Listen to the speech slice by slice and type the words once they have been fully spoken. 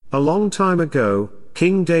A long time ago,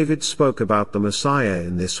 King David spoke about the Messiah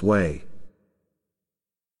in this way.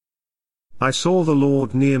 I saw the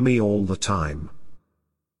Lord near me all the time.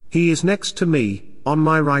 He is next to me, on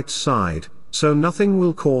my right side, so nothing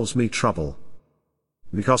will cause me trouble.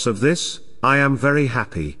 Because of this, I am very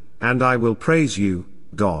happy, and I will praise you,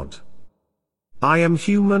 God. I am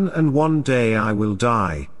human and one day I will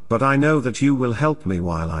die, but I know that you will help me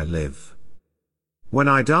while I live. When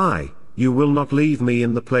I die, you will not leave me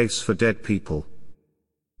in the place for dead people.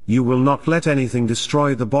 You will not let anything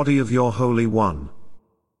destroy the body of your Holy One.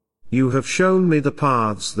 You have shown me the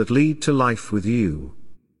paths that lead to life with you.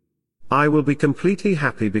 I will be completely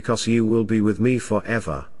happy because you will be with me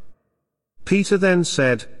forever. Peter then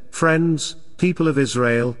said, Friends, people of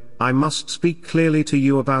Israel, I must speak clearly to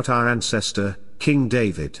you about our ancestor, King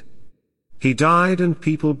David. He died and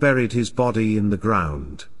people buried his body in the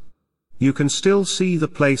ground. You can still see the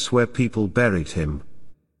place where people buried him.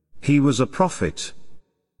 He was a prophet.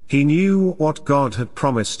 He knew what God had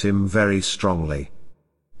promised him very strongly.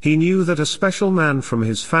 He knew that a special man from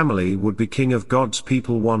his family would be king of God's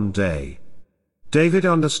people one day. David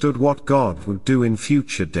understood what God would do in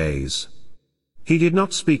future days. He did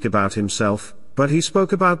not speak about himself, but he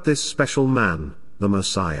spoke about this special man, the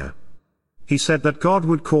Messiah. He said that God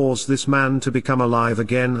would cause this man to become alive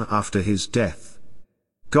again after his death.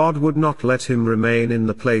 God would not let him remain in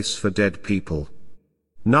the place for dead people.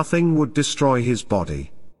 Nothing would destroy his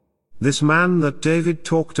body. This man that David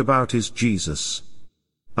talked about is Jesus.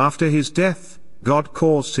 After his death, God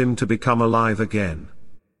caused him to become alive again.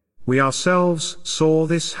 We ourselves saw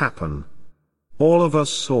this happen. All of us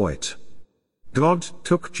saw it. God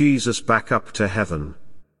took Jesus back up to heaven.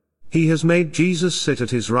 He has made Jesus sit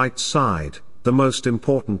at his right side, the most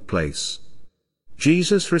important place.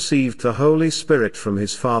 Jesus received the Holy Spirit from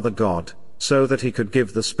his Father God, so that he could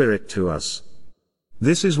give the Spirit to us.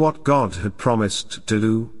 This is what God had promised to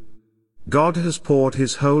do. God has poured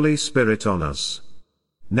his Holy Spirit on us.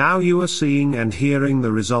 Now you are seeing and hearing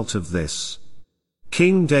the result of this.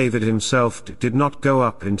 King David himself did not go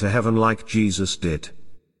up into heaven like Jesus did.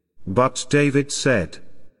 But David said,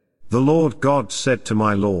 The Lord God said to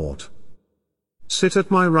my Lord, Sit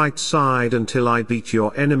at my right side until I beat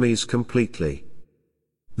your enemies completely.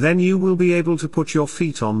 Then you will be able to put your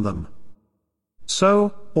feet on them.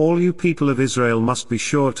 So, all you people of Israel must be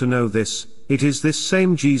sure to know this, it is this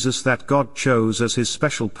same Jesus that God chose as his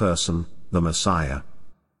special person, the Messiah.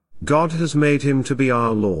 God has made him to be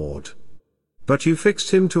our Lord. But you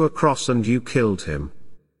fixed him to a cross and you killed him.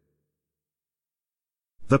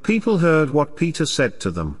 The people heard what Peter said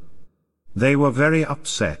to them. They were very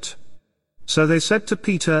upset. So they said to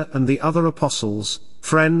Peter and the other apostles,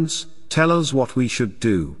 Friends, tell us what we should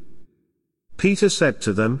do. Peter said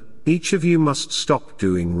to them, Each of you must stop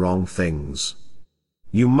doing wrong things.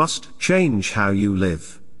 You must change how you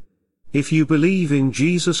live. If you believe in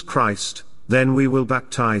Jesus Christ, then we will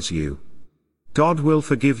baptize you. God will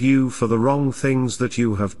forgive you for the wrong things that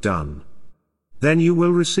you have done. Then you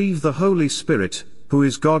will receive the Holy Spirit, who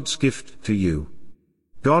is God's gift to you.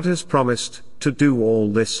 God has promised to do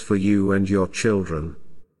all this for you and your children.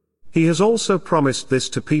 He has also promised this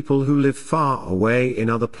to people who live far away in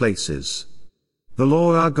other places. The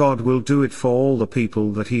Lord our God will do it for all the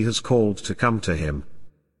people that he has called to come to him.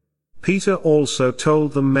 Peter also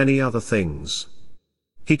told them many other things.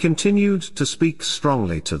 He continued to speak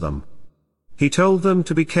strongly to them. He told them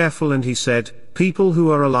to be careful and he said, People who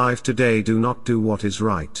are alive today do not do what is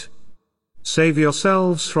right. Save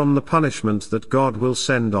yourselves from the punishment that God will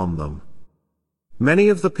send on them. Many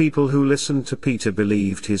of the people who listened to Peter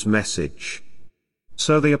believed his message.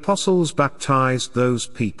 So the apostles baptized those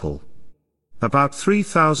people. About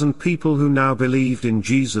 3,000 people who now believed in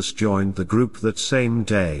Jesus joined the group that same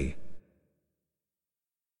day.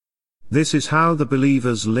 This is how the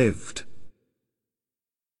believers lived.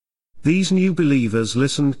 These new believers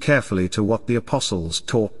listened carefully to what the apostles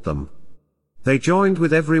taught them. They joined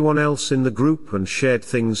with everyone else in the group and shared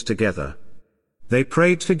things together. They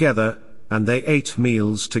prayed together, and they ate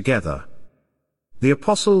meals together. The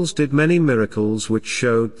apostles did many miracles which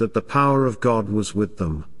showed that the power of God was with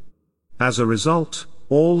them. As a result,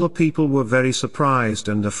 all the people were very surprised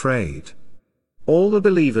and afraid. All the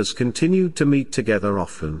believers continued to meet together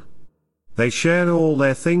often. They shared all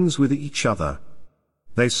their things with each other.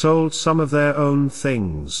 They sold some of their own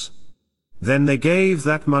things. Then they gave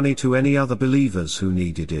that money to any other believers who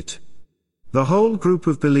needed it. The whole group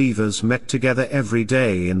of believers met together every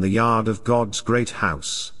day in the yard of God's great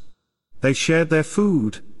house. They shared their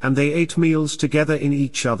food, and they ate meals together in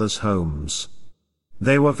each other's homes.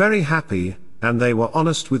 They were very happy, and they were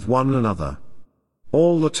honest with one another.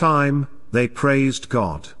 All the time, they praised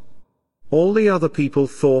God. All the other people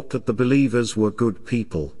thought that the believers were good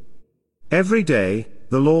people. Every day,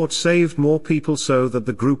 the Lord saved more people so that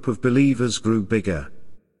the group of believers grew bigger.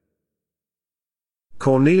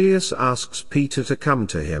 Cornelius asks Peter to come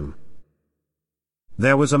to him.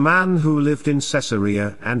 There was a man who lived in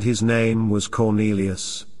Caesarea, and his name was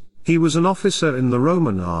Cornelius. He was an officer in the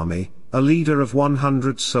Roman army, a leader of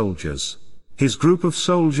 100 soldiers. His group of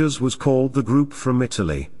soldiers was called the Group from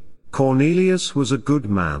Italy. Cornelius was a good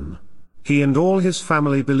man. He and all his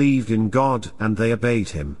family believed in God and they obeyed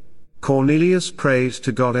him. Cornelius prayed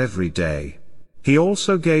to God every day. He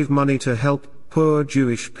also gave money to help poor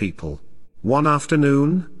Jewish people. One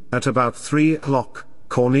afternoon, at about 3 o'clock,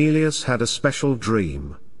 Cornelius had a special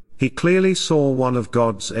dream. He clearly saw one of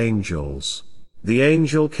God's angels. The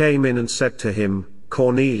angel came in and said to him,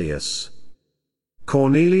 "Cornelius."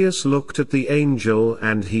 Cornelius looked at the angel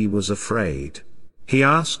and he was afraid. He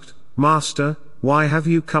asked, "Master, why have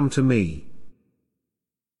you come to me?"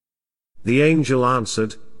 The angel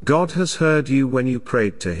answered, "God has heard you when you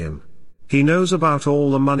prayed to him. He knows about all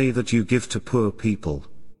the money that you give to poor people.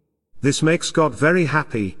 This makes God very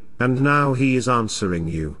happy, and now he is answering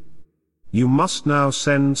you. You must now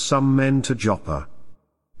send some men to Joppa.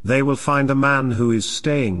 They will find a man who is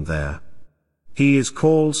staying there. He is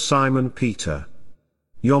called Simon Peter.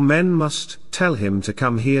 Your men must tell him to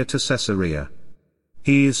come here to Caesarea.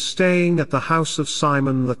 He is staying at the house of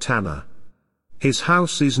Simon the tanner. His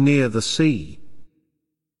house is near the sea."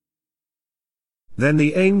 Then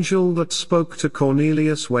the angel that spoke to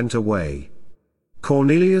Cornelius went away.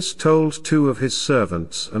 Cornelius told 2 of his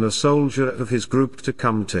servants and a soldier of his group to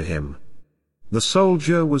come to him. The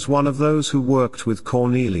soldier was one of those who worked with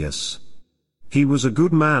Cornelius. He was a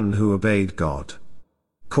good man who obeyed God.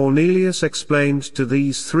 Cornelius explained to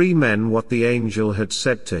these 3 men what the angel had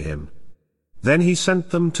said to him. Then he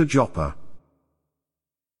sent them to Joppa.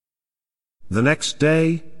 The next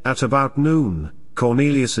day, at about noon,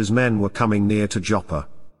 Cornelius's men were coming near to Joppa.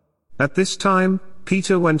 At this time,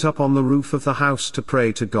 Peter went up on the roof of the house to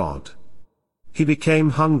pray to God. He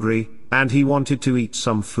became hungry, and he wanted to eat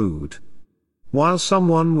some food. While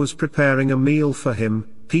someone was preparing a meal for him,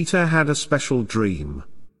 Peter had a special dream.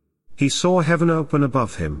 He saw heaven open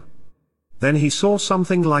above him. Then he saw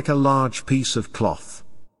something like a large piece of cloth.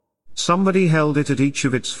 Somebody held it at each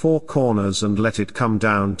of its 4 corners and let it come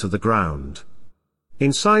down to the ground.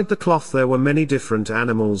 Inside the cloth there were many different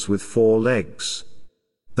animals with 4 legs.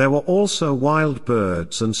 There were also wild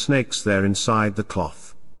birds and snakes there inside the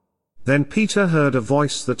cloth. Then Peter heard a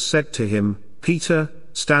voice that said to him, "Peter,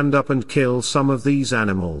 stand up and kill some of these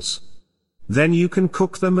animals. Then you can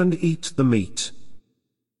cook them and eat the meat."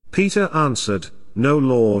 Peter answered, "No,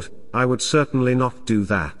 Lord, I would certainly not do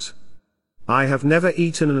that. I have never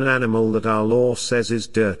eaten an animal that our law says is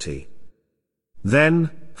dirty." Then,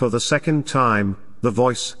 for the second time, the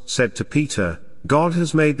voice said to Peter, "God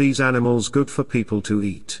has made these animals good for people to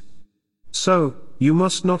eat. So, you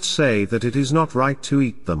must not say that it is not right to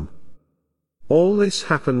eat them." All this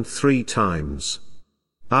happened 3 times.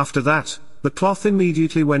 After that, the cloth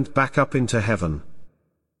immediately went back up into heaven.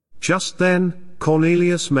 Just then,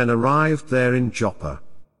 Cornelius' men arrived there in Joppa.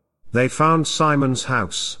 They found Simon's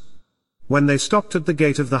house. When they stopped at the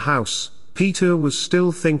gate of the house, Peter was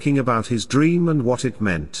still thinking about his dream and what it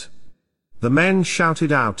meant. The men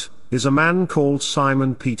shouted out, "Is a man called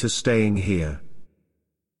Simon Peter staying here?"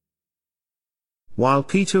 While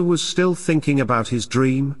Peter was still thinking about his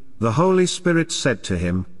dream, the Holy Spirit said to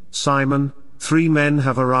him, "Simon, 3 men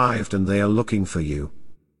have arrived and they are looking for you.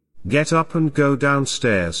 Get up and go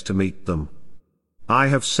downstairs to meet them. I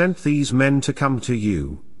have sent these men to come to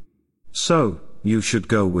you. So, you should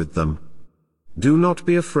go with them. Do not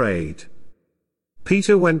be afraid."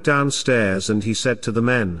 Peter went downstairs and he said to the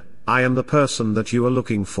men, "I am the person that you are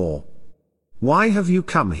looking for. Why have you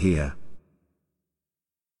come here?"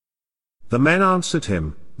 The men answered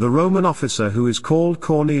him, "The Roman officer who is called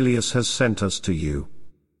Cornelius has sent us to you.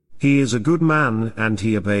 He is a good man and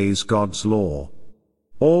he obeys God's law.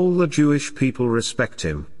 All the Jewish people respect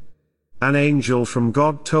him. An angel from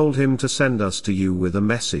God told him to send us to you with a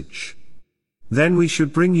message. Then we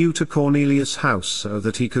should bring you to Cornelius' house so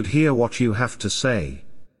that he could hear what you have to say."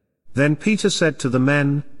 Then Peter said to the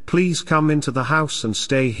men, "Please come into the house and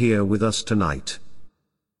stay here with us tonight."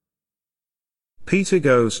 Peter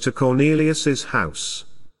goes to Cornelius's house.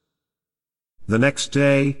 The next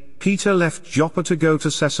day, Peter left Joppa to go to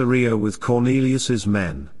Caesarea with Cornelius's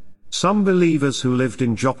men. Some believers who lived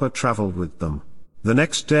in Joppa traveled with them. The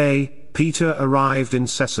next day, Peter arrived in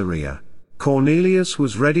Caesarea. Cornelius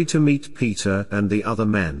was ready to meet Peter and the other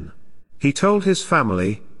men. He told his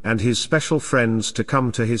family and his special friends to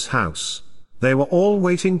come to his house. They were all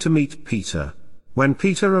waiting to meet Peter. When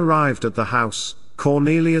Peter arrived at the house,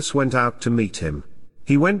 Cornelius went out to meet him.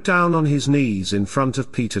 He went down on his knees in front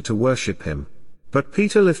of Peter to worship him. But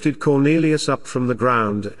Peter lifted Cornelius up from the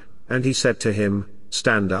ground, and he said to him,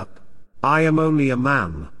 "Stand up. I am only a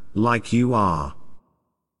man, like you are."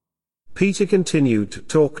 Peter continued to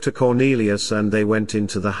talk to Cornelius, and they went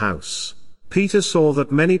into the house. Peter saw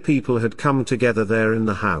that many people had come together there in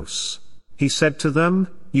the house. He said to them,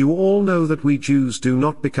 "You all know that we Jews do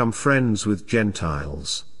not become friends with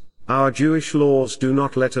Gentiles. Our Jewish laws do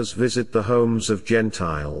not let us visit the homes of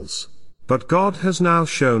Gentiles. But God has now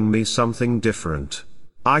shown me something different.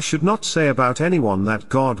 I should not say about anyone that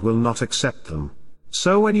God will not accept them.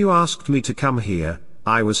 So when you asked me to come here,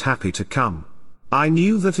 I was happy to come. I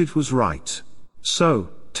knew that it was right. So,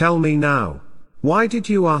 tell me now, why did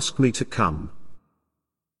you ask me to come?"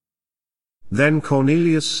 Then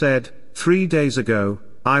Cornelius said, 3 days ago,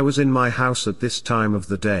 I was in my house at this time of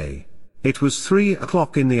the day. It was 3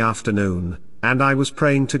 o'clock in the afternoon, and I was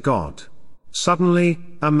praying to God. Suddenly,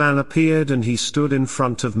 a man appeared and he stood in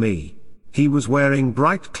front of me. He was wearing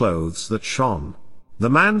bright clothes that shone. The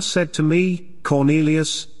man said to me,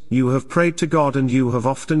 "Cornelius, you have prayed to God and you have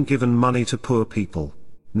often given money to poor people.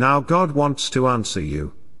 Now God wants to answer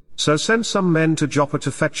you. So send some men to Joppa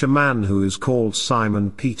to fetch a man who is called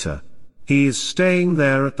Simon Peter. He is staying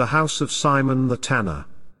there at the house of Simon the tanner.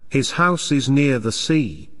 His house is near the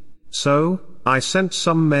sea." So, I sent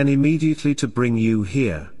some men immediately to bring you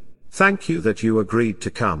here. Thank you that you agreed to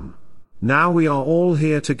come. Now we are all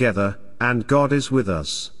here together, and God is with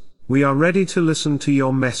us. We are ready to listen to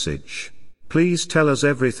your message. Please tell us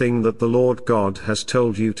everything that the Lord God has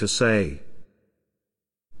told you to say.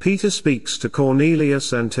 Peter speaks to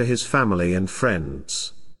Cornelius and to his family and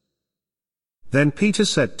friends. Then Peter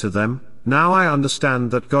said to them, "Now I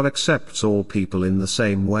understand that God accepts all people in the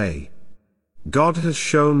same way. God has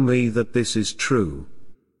shown me that this is true.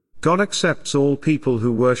 God accepts all people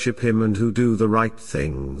who worship Him and who do the right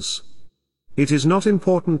things. It is not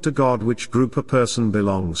important to God which group a person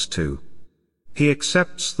belongs to. He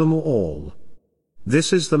accepts them all.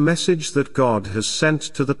 This is the message that God has sent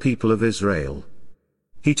to the people of Israel.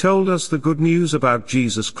 He told us the good news about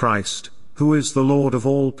Jesus Christ, who is the Lord of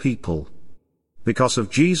all people. Because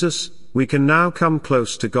of Jesus, we can now come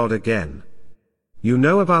close to God again. You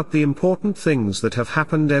know about the important things that have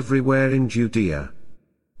happened everywhere in Judea.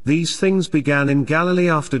 These things began in Galilee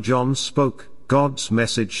after John spoke God's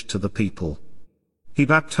message to the people. He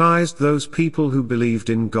baptized those people who believed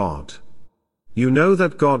in God. You know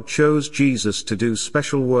that God chose Jesus to do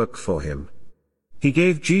special work for Him. He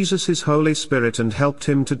gave Jesus His Holy Spirit and helped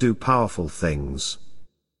Him to do powerful things.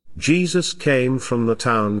 Jesus came from the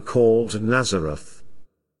town called Nazareth.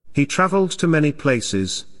 He traveled to many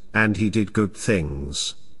places, and He did good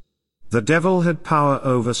things. The devil had power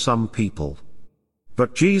over some people.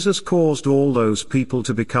 But Jesus caused all those people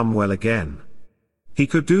to become well again. He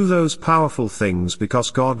could do those powerful things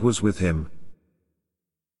because God was with Him.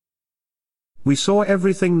 We saw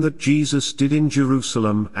everything that Jesus did in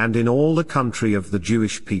Jerusalem and in all the country of the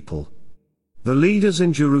Jewish people. The leaders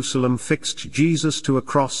in Jerusalem fixed Jesus to a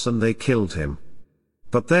cross and they killed Him.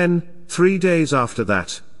 But then, 3 days after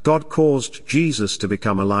that, God caused Jesus to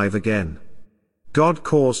become alive again. God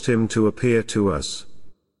caused Him to appear to us.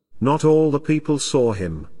 Not all the people saw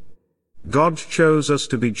Him. God chose us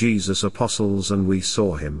to be Jesus' apostles and we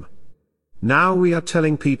saw Him. Now we are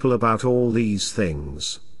telling people about all these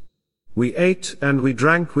things. We ate and we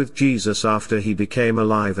drank with Jesus after He became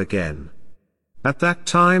alive again. At that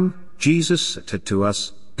time, Jesus said to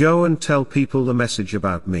us, "Go and tell people the message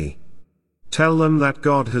about me. Tell them that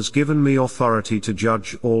God has given me authority to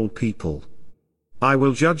judge all people. I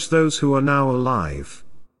will judge those who are now alive.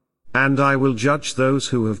 And I will judge those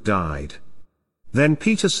who have died." Then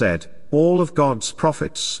Peter said, "All of God's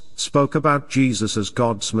prophets spoke about Jesus as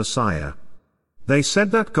God's Messiah. They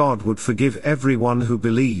said that God would forgive everyone who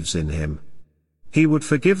believes in Him. He would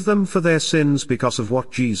forgive them for their sins because of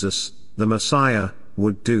what Jesus, the Messiah,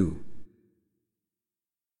 would do."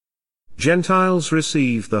 Gentiles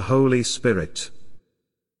receive the Holy Spirit.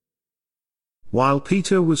 While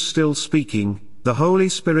Peter was still speaking, the Holy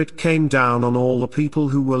Spirit came down on all the people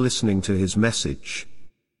who were listening to his message.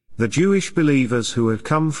 The Jewish believers who had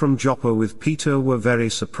come from Joppa with Peter were very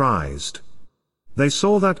surprised. They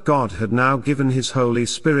saw that God had now given His Holy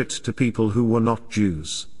Spirit to people who were not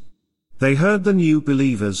Jews. They heard the new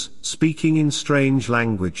believers speaking in strange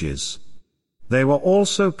languages. They were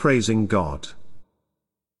also praising God.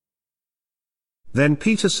 Then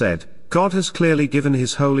Peter said, "God has clearly given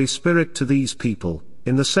His Holy Spirit to these people,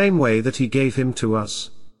 in the same way that He gave Him to us.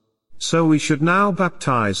 So we should now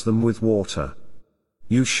baptize them with water.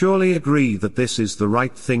 You surely agree that this is the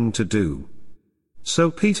right thing to do. So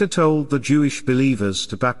Peter told the Jewish believers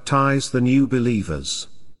to baptize the new believers.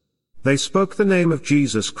 They spoke the name of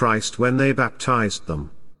Jesus Christ when they baptized them.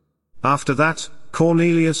 After that,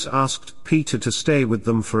 Cornelius asked Peter to stay with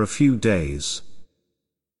them for a few days.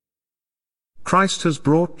 Christ has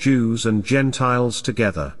brought Jews and Gentiles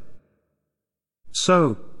together.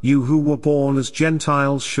 So, you who were born as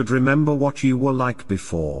Gentiles should remember what you were like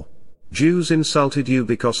before. Jews insulted you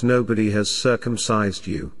because nobody has circumcised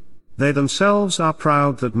you. They themselves are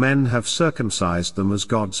proud that men have circumcised them as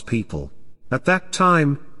God's people. At that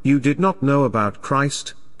time, you did not know about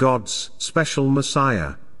Christ, God's special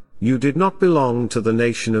Messiah. You did not belong to the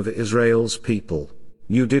nation of Israel's people.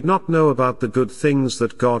 You did not know about the good things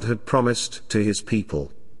that God had promised to his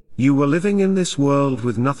people. You were living in this world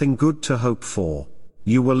with nothing good to hope for.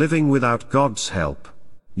 You were living without God's help.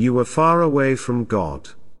 You were far away from God.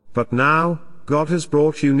 But now, God has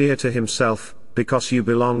brought you near to himself, because you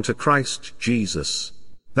belong to Christ Jesus.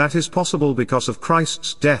 That is possible because of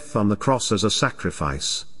Christ's death on the cross as a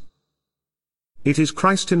sacrifice. It is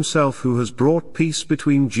Christ himself who has brought peace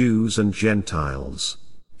between Jews and Gentiles.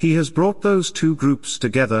 He has brought those two groups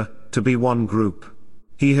together, to be one group.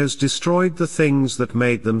 He has destroyed the things that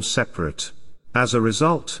made them separate. As a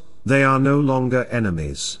result, they are no longer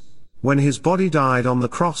enemies. When his body died on the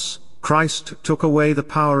cross, Christ took away the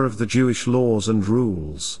power of the Jewish laws and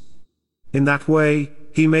rules. In that way,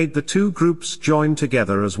 he made the two groups join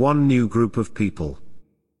together as one new group of people.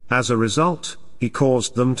 As a result, he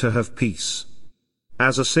caused them to have peace.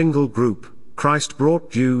 As a single group, Christ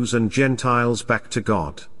brought Jews and Gentiles back to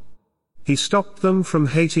God. He stopped them from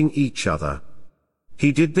hating each other.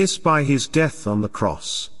 He did this by his death on the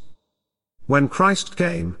cross. When Christ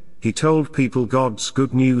came, he told people God's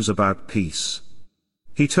good news about peace.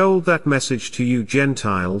 He told that message to you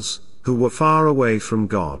Gentiles, who were far away from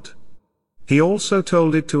God. He also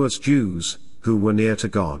told it to us Jews, who were near to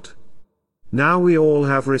God. Now we all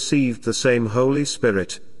have received the same Holy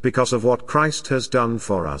Spirit, because of what Christ has done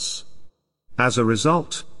for us. As a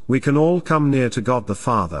result, we can all come near to God the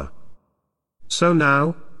Father. So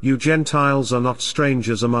now, you Gentiles are not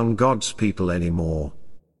strangers among God's people anymore.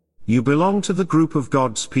 You belong to the group of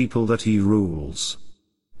God's people that he rules.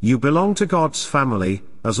 You belong to God's family,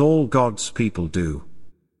 as all God's people do.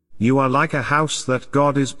 You are like a house that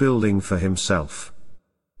God is building for himself.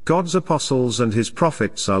 God's apostles and his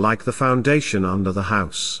prophets are like the foundation under the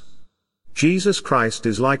house. Jesus Christ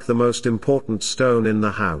is like the most important stone in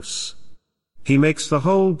the house. He makes the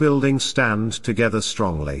whole building stand together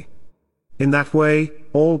strongly. In that way,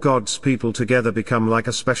 all God's people together become like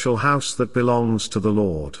a special house that belongs to the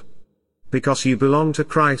Lord. Because you belong to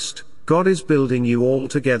Christ, God is building you all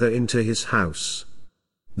together into his house.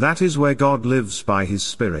 That is where God lives by his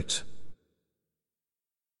Spirit.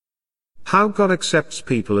 How God accepts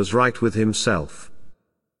people as right with himself.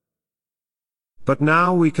 But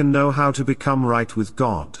now we can know how to become right with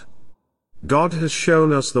God. God has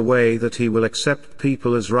shown us the way that he will accept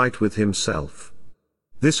people as right with himself.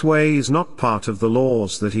 This way is not part of the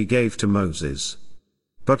laws that he gave to Moses.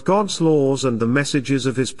 But God's laws and the messages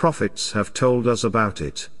of his prophets have told us about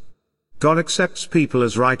it. God accepts people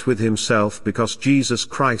as right with himself because Jesus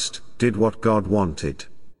Christ did what God wanted.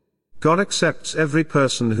 God accepts every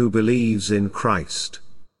person who believes in Christ.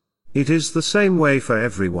 It is the same way for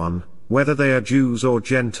everyone, whether they are Jews or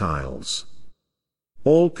Gentiles.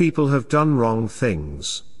 All people have done wrong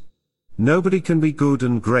things. Nobody can be good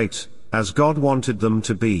and great, as God wanted them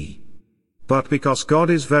to be. But because God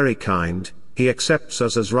is very kind, he accepts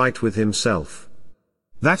us as right with himself.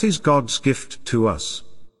 That is God's gift to us.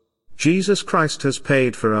 Jesus Christ has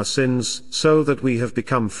paid for our sins so that we have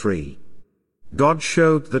become free. God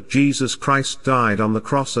showed that Jesus Christ died on the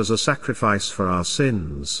cross as a sacrifice for our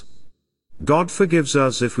sins. God forgives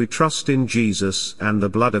us if we trust in Jesus and the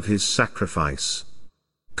blood of his sacrifice.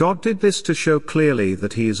 God did this to show clearly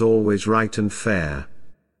that he is always right and fair.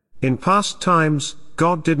 In past times,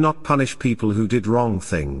 God did not punish people who did wrong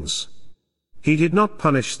things. He did not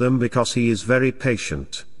punish them because he is very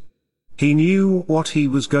patient. He knew what he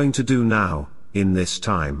was going to do now, in this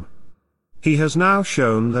time. He has now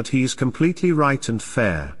shown that he is completely right and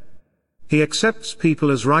fair. He accepts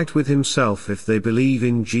people as right with himself if they believe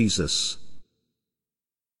in Jesus.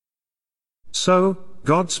 So,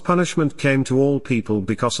 God's punishment came to all people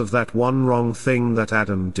because of that one wrong thing that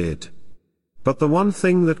Adam did. But the one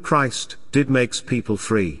thing that Christ did makes people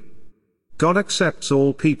free. God accepts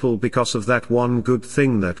all people because of that one good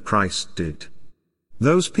thing that Christ did.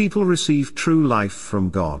 Those people receive true life from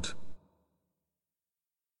God.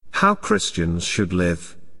 How Christians should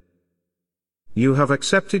live. You have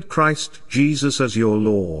accepted Christ Jesus as your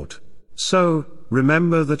Lord. So,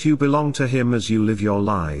 remember that you belong to Him as you live your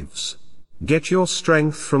lives. Get your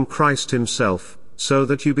strength from Christ Himself, so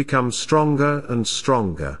that you become stronger and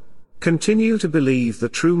stronger. Continue to believe the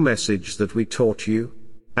true message that we taught you.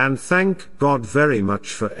 And thank God very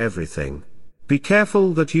much for everything. Be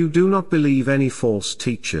careful that you do not believe any false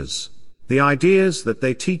teachers. The ideas that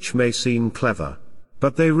they teach may seem clever,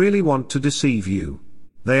 but they really want to deceive you.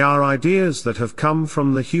 They are ideas that have come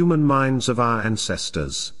from the human minds of our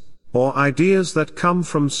ancestors, or ideas that come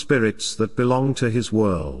from spirits that belong to His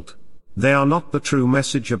world. They are not the true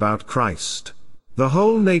message about Christ. The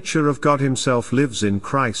whole nature of God Himself lives in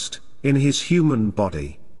Christ, in His human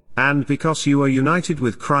body. And because you are united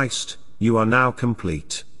with Christ, you are now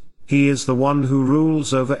complete. He is the one who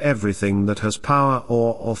rules over everything that has power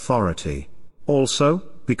or authority. Also,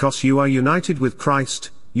 because you are united with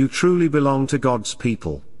Christ, you truly belong to God's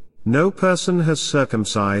people. No person has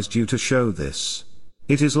circumcised you to show this.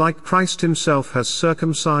 It is like Christ Himself has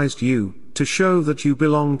circumcised you, to show that you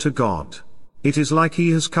belong to God. It is like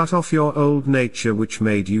He has cut off your old nature which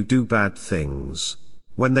made you do bad things.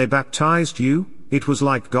 When they baptized you, it was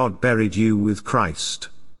like God buried you with Christ.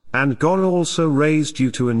 And God also raised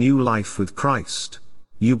you to a new life with Christ.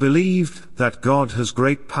 You believed that God has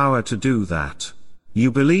great power to do that.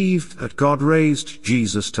 You believed that God raised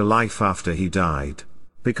Jesus to life after He died.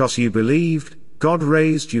 Because you believed, God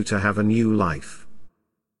raised you to have a new life.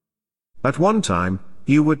 At one time,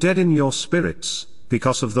 you were dead in your spirits,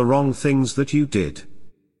 because of the wrong things that you did.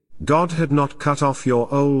 God had not cut off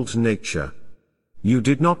your old nature. You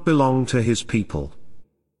did not belong to His people.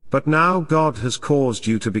 But now God has caused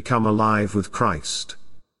you to become alive with Christ.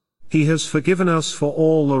 He has forgiven us for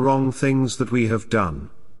all the wrong things that we have done.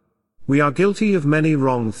 We are guilty of many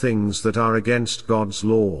wrong things that are against God's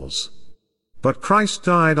laws. But Christ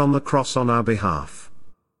died on the cross on our behalf.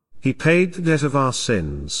 He paid the debt of our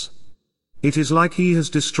sins. It is like He has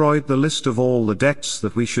destroyed the list of all the debts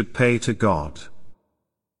that we should pay to God.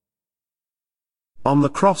 On the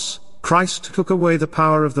cross, Christ took away the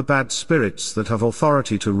power of the bad spirits that have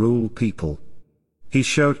authority to rule people. He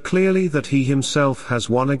showed clearly that He Himself has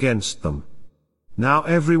won against them. Now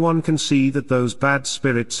everyone can see that those bad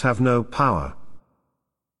spirits have no power.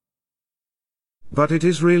 But it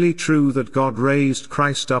is really true that God raised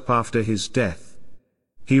Christ up after His death.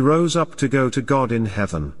 He rose up to go to God in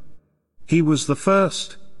heaven. He was the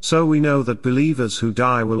first, so we know that believers who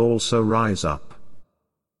die will also rise up.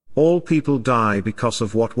 All people die because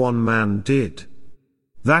of what one man did.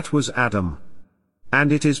 That was Adam.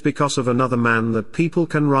 And it is because of another man that people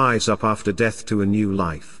can rise up after death to a new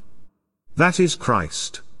life. That is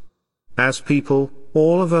Christ. As people,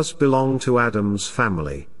 all of us belong to Adam's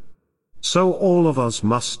family. So all of us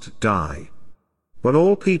must die. But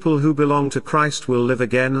all people who belong to Christ will live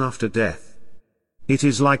again after death. It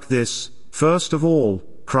is like this: first of all,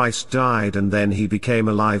 Christ died and then He became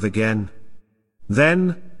alive again.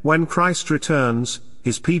 Then, when Christ returns,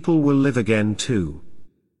 His people will live again too.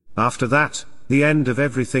 After that, the end of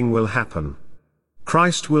everything will happen.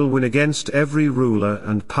 Christ will win against every ruler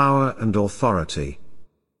and power and authority.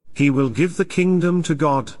 He will give the kingdom to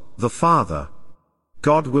God, the Father.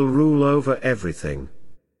 God will rule over everything.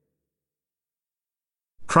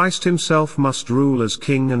 Christ Himself must rule as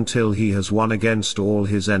King until He has won against all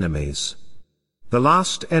His enemies. The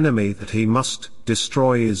last enemy that He must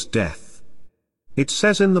destroy is death. It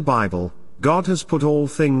says in the Bible, God has put all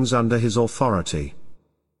things under His authority.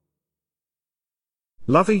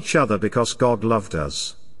 Love each other because God loved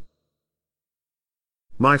us.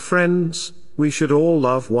 My friends, we should all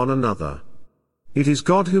love one another. It is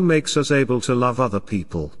God who makes us able to love other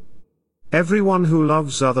people. Everyone who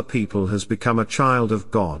loves other people has become a child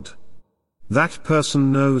of God. That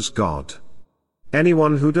person knows God.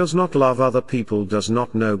 Anyone who does not love other people does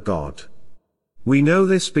not know God. We know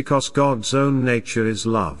this because God's own nature is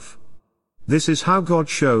love. This is how God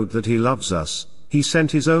showed that He loves us. He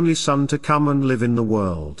sent His only Son to come and live in the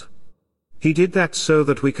world. He did that so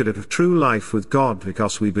that we could have true life with God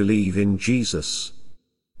because we believe in Jesus.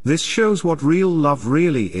 This shows what real love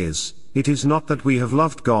really is. It is not that we have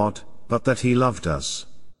loved God, but that He loved us.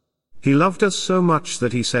 He loved us so much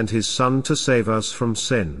that He sent His Son to save us from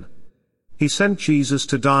sin. He sent Jesus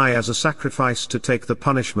to die as a sacrifice to take the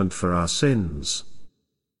punishment for our sins.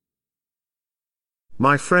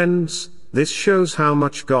 My friends, this shows how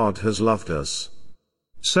much God has loved us.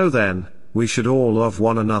 So then, we should all love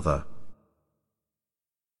one another.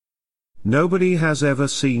 Nobody has ever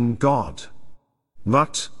seen God.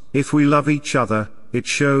 But, if we love each other, it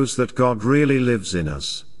shows that God really lives in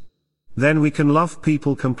us. Then we can love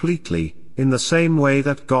people completely, in the same way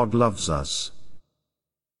that God loves us.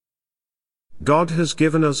 God has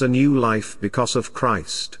given us a new life because of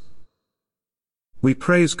Christ. We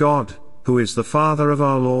praise God, who is the Father of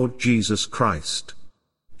our Lord Jesus Christ.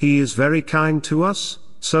 He is very kind to us,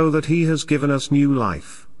 so that He has given us new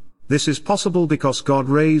life. This is possible because God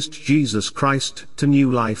raised Jesus Christ to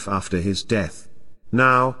new life after His death.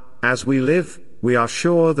 Now, as we live, we are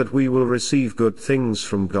sure that we will receive good things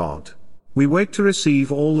from God. We wait to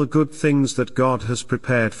receive all the good things that God has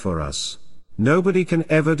prepared for us. Nobody can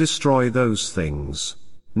ever destroy those things.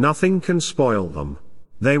 Nothing can spoil them.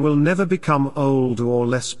 They will never become old or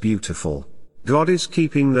less beautiful. God is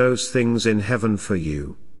keeping those things in heaven for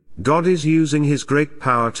you. God is using His great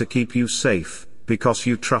power to keep you safe, because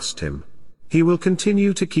you trust Him. He will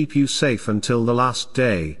continue to keep you safe until the last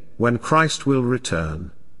day, when Christ will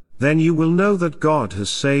return. Then you will know that God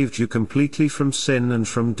has saved you completely from sin and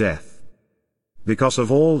from death. Because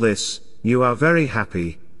of all this, you are very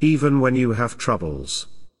happy, even when you have troubles.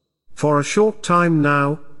 For a short time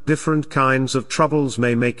now, different kinds of troubles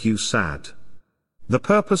may make you sad. The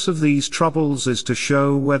purpose of these troubles is to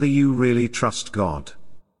show whether you really trust God.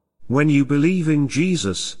 When you believe in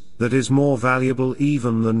Jesus, that is more valuable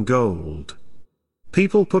even than gold.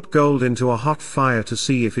 People put gold into a hot fire to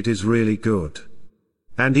see if it is really good.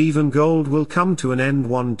 And even gold will come to an end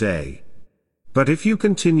one day. But if you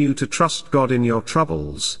continue to trust God in your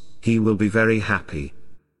troubles, He will be very happy.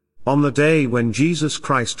 On the day when Jesus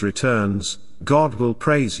Christ returns, God will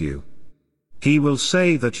praise you. He will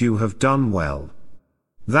say that you have done well.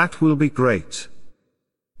 That will be great.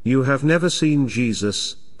 You have never seen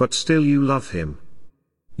Jesus, but still you love Him.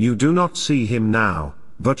 You do not see Him now,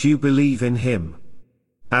 but you believe in Him.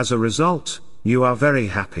 As a result, you are very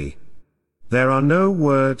happy. There are no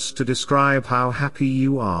words to describe how happy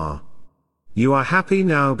you are. You are happy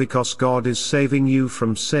now because God is saving you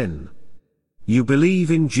from sin. You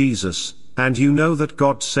believe in Jesus, and you know that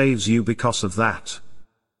God saves you because of that.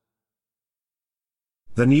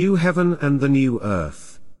 The new heaven and the new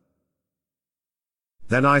earth.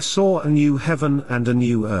 Then I saw a new heaven and a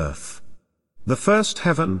new earth. The first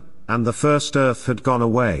heaven, and the first earth had gone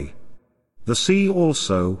away. The sea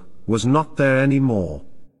also, was not there any more.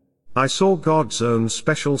 I saw God's own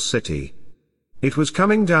special city. It was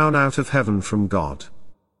coming down out of heaven from God.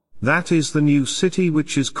 That is the new city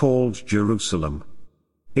which is called Jerusalem.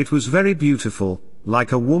 It was very beautiful,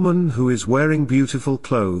 like a woman who is wearing beautiful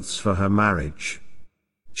clothes for her marriage.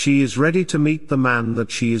 She is ready to meet the man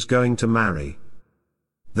that she is going to marry.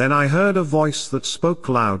 Then I heard a voice that spoke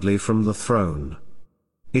loudly from the throne.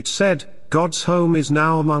 It said, God's home is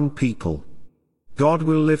now among people. God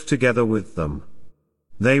will live together with them.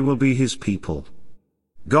 They will be His people.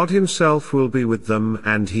 God Himself will be with them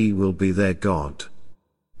and He will be their God.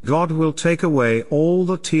 God will take away all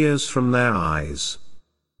the tears from their eyes.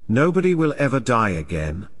 Nobody will ever die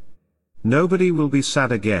again. Nobody will be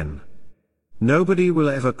sad again. Nobody will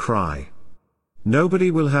ever cry. Nobody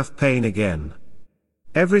will have pain again.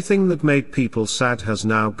 Everything that made people sad has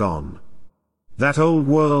now gone. That old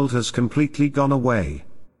world has completely gone away.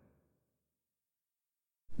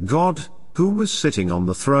 God, who was sitting on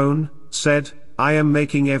the throne, said, I am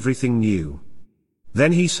making everything new.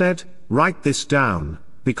 Then He said, write this down,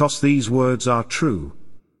 because these words are true.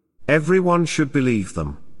 Everyone should believe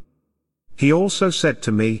them. He also said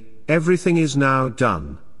to me, everything is now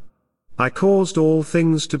done. I caused all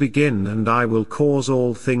things to begin and I will cause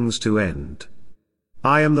all things to end.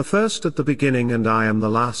 I am the first at the beginning and I am the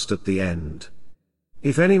last at the end.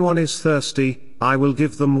 If anyone is thirsty, I will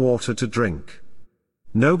give them water to drink.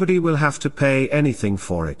 Nobody will have to pay anything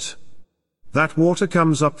for it. That water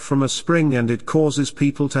comes up from a spring and it causes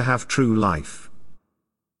people to have true life.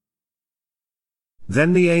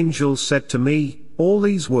 Then the angel said to me, all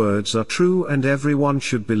these words are true and everyone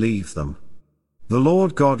should believe them. The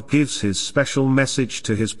Lord God gives His special message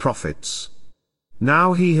to His prophets.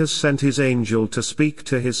 Now He has sent His angel to speak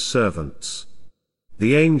to His servants.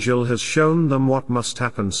 The angel has shown them what must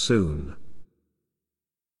happen soon.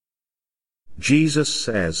 Jesus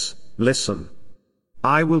says, listen.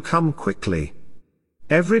 I will come quickly.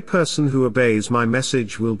 Every person who obeys my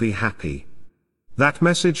message will be happy. That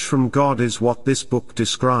message from God is what this book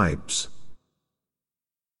describes.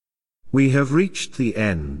 We have reached the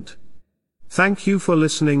end. Thank you for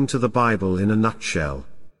listening to the Bible in a nutshell.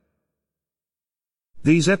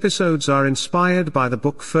 These episodes are inspired by the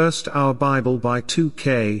book First Our Bible by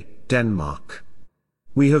 2K, Denmark.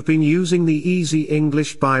 We have been using the Easy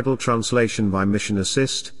English Bible translation by Mission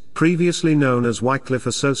Assist, previously known as Wycliffe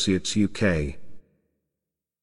Associates UK.